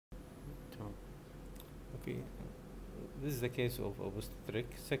Okay, this is the case of obstetric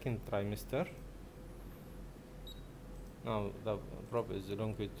second trimester. Now the probe is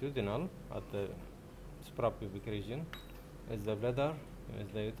longitudinal at the suprapubic region. Is the bladder,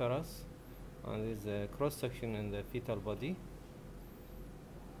 is the uterus, and is a cross section in the fetal body,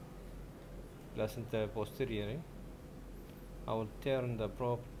 placenta posteriorly. I will turn the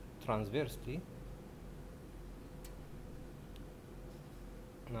probe transversely.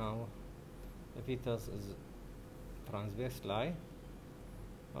 Now the fetus is transverse lie.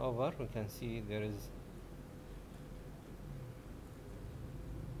 However, we can see there is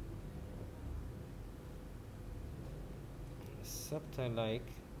septa-like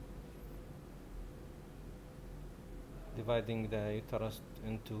dividing the uterus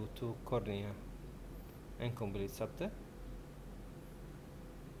into two cornea, incomplete septa.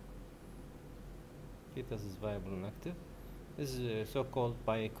 Fetus is viable and active. This is so-called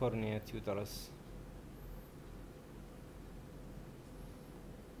bicornuate uterus.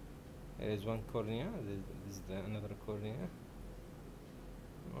 There is one cornea, this is another cornea,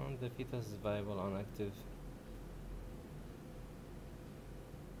 and the fetus is viable and active.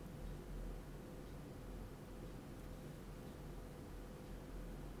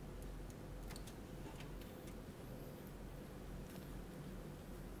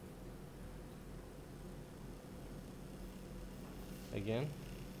 Again,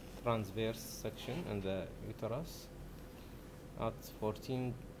 transverse section in the uterus at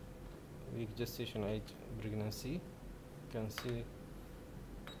 14-week gestation age pregnancy. You can see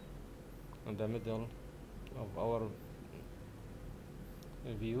in the middle of our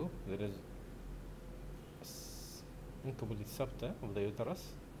view there is incomplete septa of the uterus,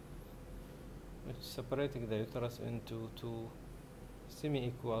 which is separating the uterus into two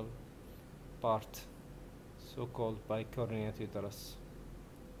semi-equal parts, so-called bicornuate uterus.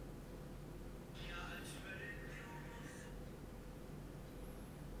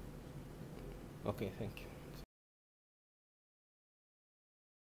 Okay, thank you.